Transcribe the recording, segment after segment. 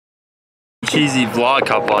cheesy vlog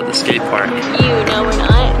couple at the skate park. You know we're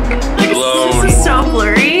not. Blown. This is so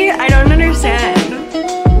blurry. I don't understand.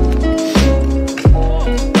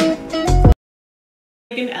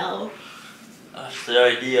 Like an L. That's the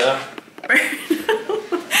idea.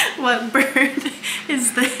 What bird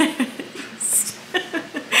is this?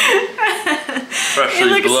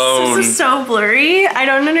 Freshly blown. This is so blurry. I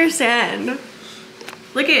don't understand.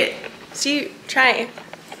 Look at. See, try.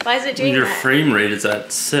 Why is it doing Your that? frame rate is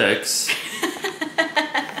at 6.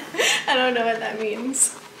 I don't know what that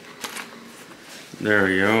means. There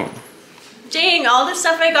we go. Dang, all the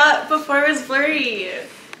stuff I got before was blurry.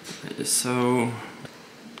 So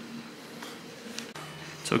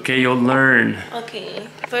it's okay, you'll learn. Okay,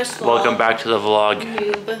 first of all. Welcome back to the vlog.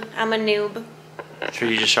 Noob. I'm a noob. Sure,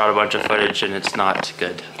 you just shot a bunch of footage and it's not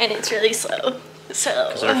good. And it's really slow. So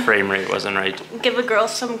Because our frame rate wasn't right. give a girl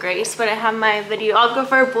some grace, but I have my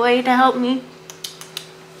videographer boy to help me.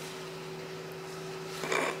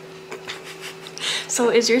 So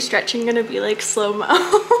is your stretching gonna be like slow-mo?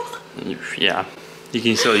 Yeah, you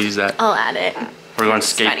can still use that. I'll add it. We're going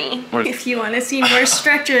It's funny. We're If you want to see more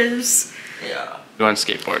stretches. going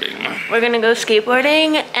skateboarding. We're gonna go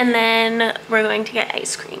skateboarding and then we're going to get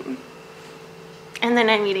ice cream. And then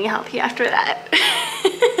I'm eating healthy after that.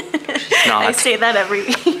 Not. I say that every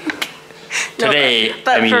week. Today,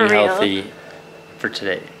 but I'm for eating real. healthy for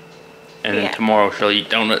today. And then Yeah. tomorrow she'll eat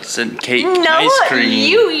donuts and cake and No, ice cream.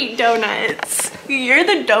 you eat donuts. You're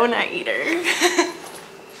the donut eater.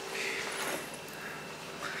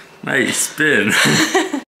 Nice spin.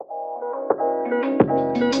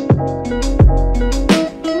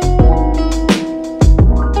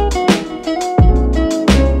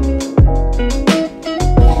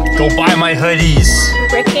 Go buy my hoodies.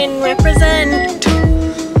 Frickin' represent.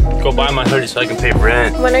 Go buy my hoodies so I can pay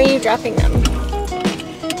rent. When are you dropping them?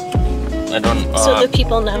 I don't. So the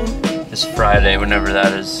people know. It's Friday, whenever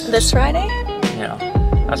that is. This Friday? Yeah,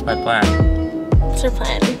 that's my plan. What's your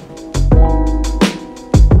plan?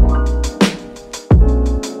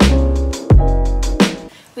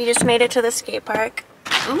 We just made it to the skate park.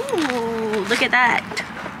 Ooh, look at that.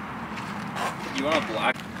 You want a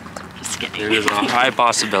black? Just kidding. There is a high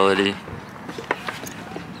possibility.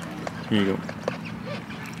 Here you go.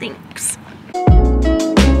 Thanks.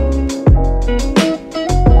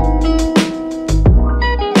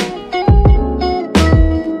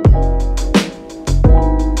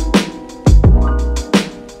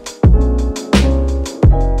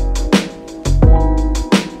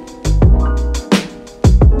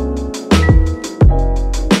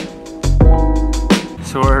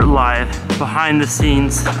 So we're live behind the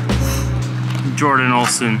scenes. Jordan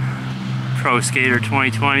Olson, Pro Skater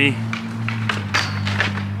 2020.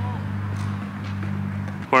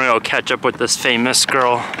 We're gonna go catch up with this famous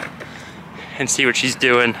girl and see what she's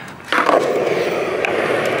doing.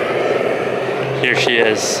 Here she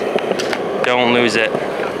is. Don't lose it.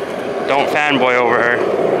 Don't fanboy over her.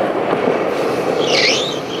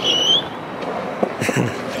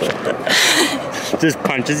 Just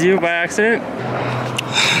punches you by accident?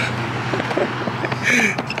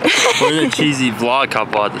 We're the cheesy vlog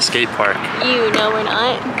couple at the skate park. You know we're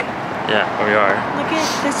not. Yeah, we are. Look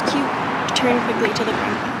at this cute turn quickly to the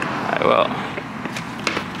front. I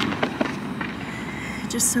will.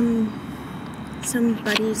 Just some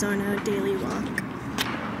buddies on a daily walk.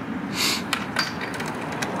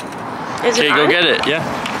 Is it Okay, go on? get it, yeah.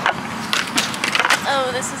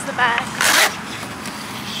 Oh, this is the back.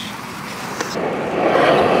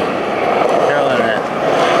 Killing it.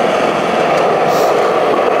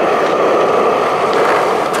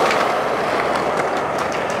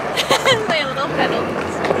 My little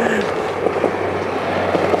pedals.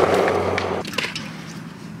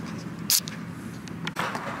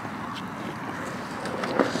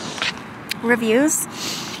 Reviews?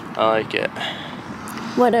 I like it.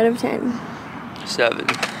 What out of 10? 7.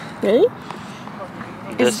 Really?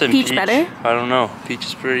 This Is and peach better? I don't know. Peach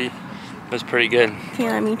is was pretty good. Okay,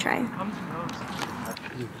 let me try.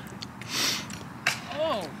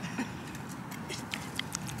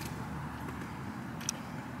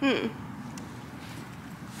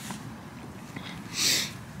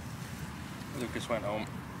 Lucas went home.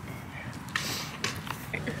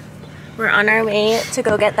 We're on our way to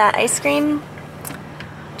go get that ice cream.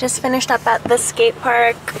 Just finished up at the skate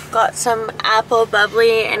park, got some apple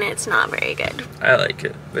bubbly, and it's not very good. I like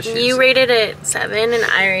it, but You rated it 7 and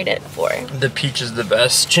I rated it 4. the peach is the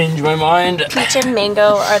best. Change my mind. Peach and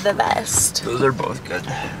mango are the best. Those are both good.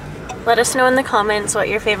 Let us know in the comments what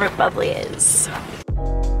your favorite bubbly is.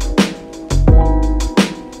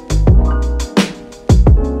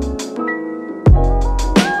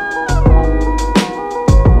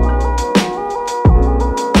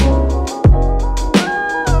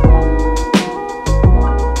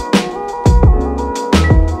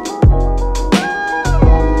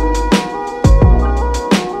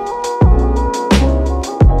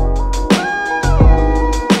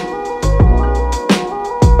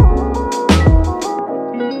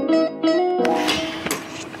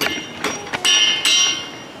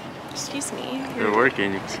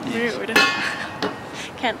 Rude.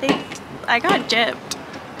 Can't they? I got gypped.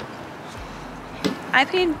 I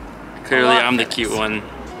paid. Clearly I'm the cute one.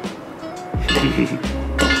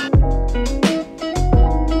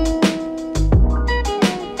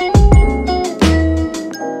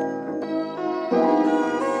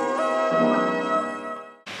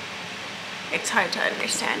 It's hard to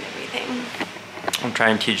understand everything. I'm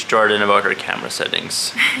trying to teach Jordan about her camera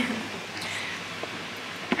settings.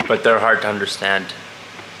 But they're hard to understand.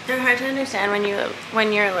 They're hard to understand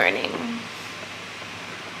when you're learning.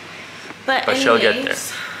 But she'll get there.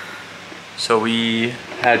 So we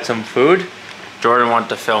had some food. Jordan wanted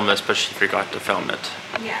to film this, but she forgot to film it.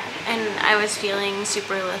 Yeah, and I was feeling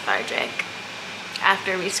super lethargic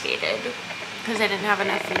after we skated because I didn't have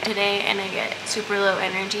enough food today, and I get super low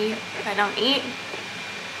energy if I don't eat.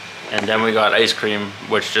 And then we got ice cream,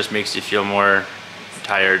 which just makes you feel more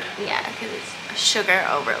tired. Yeah, because it's a sugar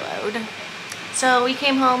overload. So we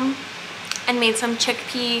came home and made some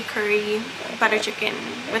chickpea curry butter chicken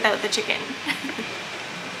without the chicken.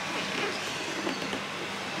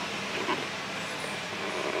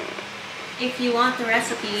 If you want the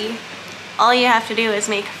recipe, all you have to do is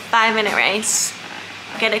make 5-minute rice,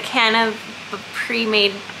 get a can of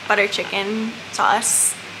pre-made butter chicken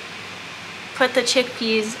sauce, put the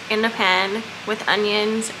chickpeas in a pan with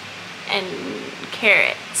onions and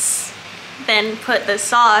carrots, then put the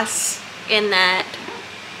sauce in that,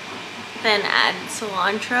 then add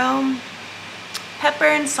cilantro, pepper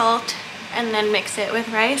and salt, and then mix it with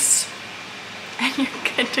rice, and you're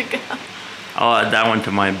good to go. I'll add that one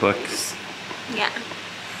to my books. Yeah,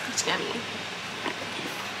 it's yummy.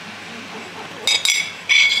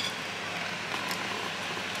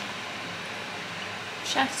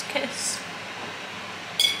 Chef's kiss.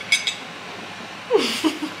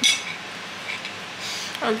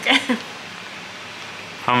 Okay.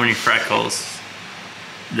 How many freckles?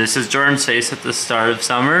 This is Jordan's face at the start of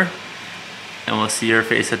summer, and we'll see her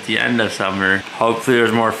face at the end of summer. Hopefully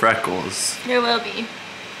there's more freckles. There will be.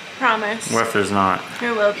 Promise. What if there's not?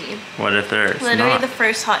 There will be. What if there's Literally not? the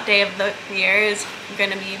first hot day of the year is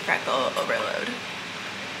gonna be freckle overload.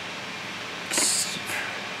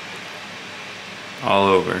 All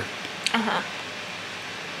over. Uh-huh.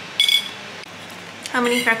 How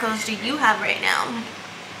many freckles do you have right now?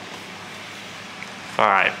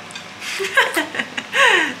 5.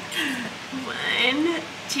 1,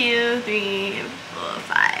 2, 3, 4,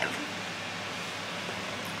 5.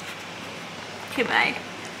 Okay, bye.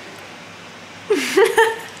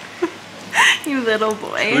 You little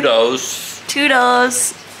boy. Toodles.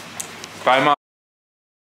 Toodles. Bye, Mom.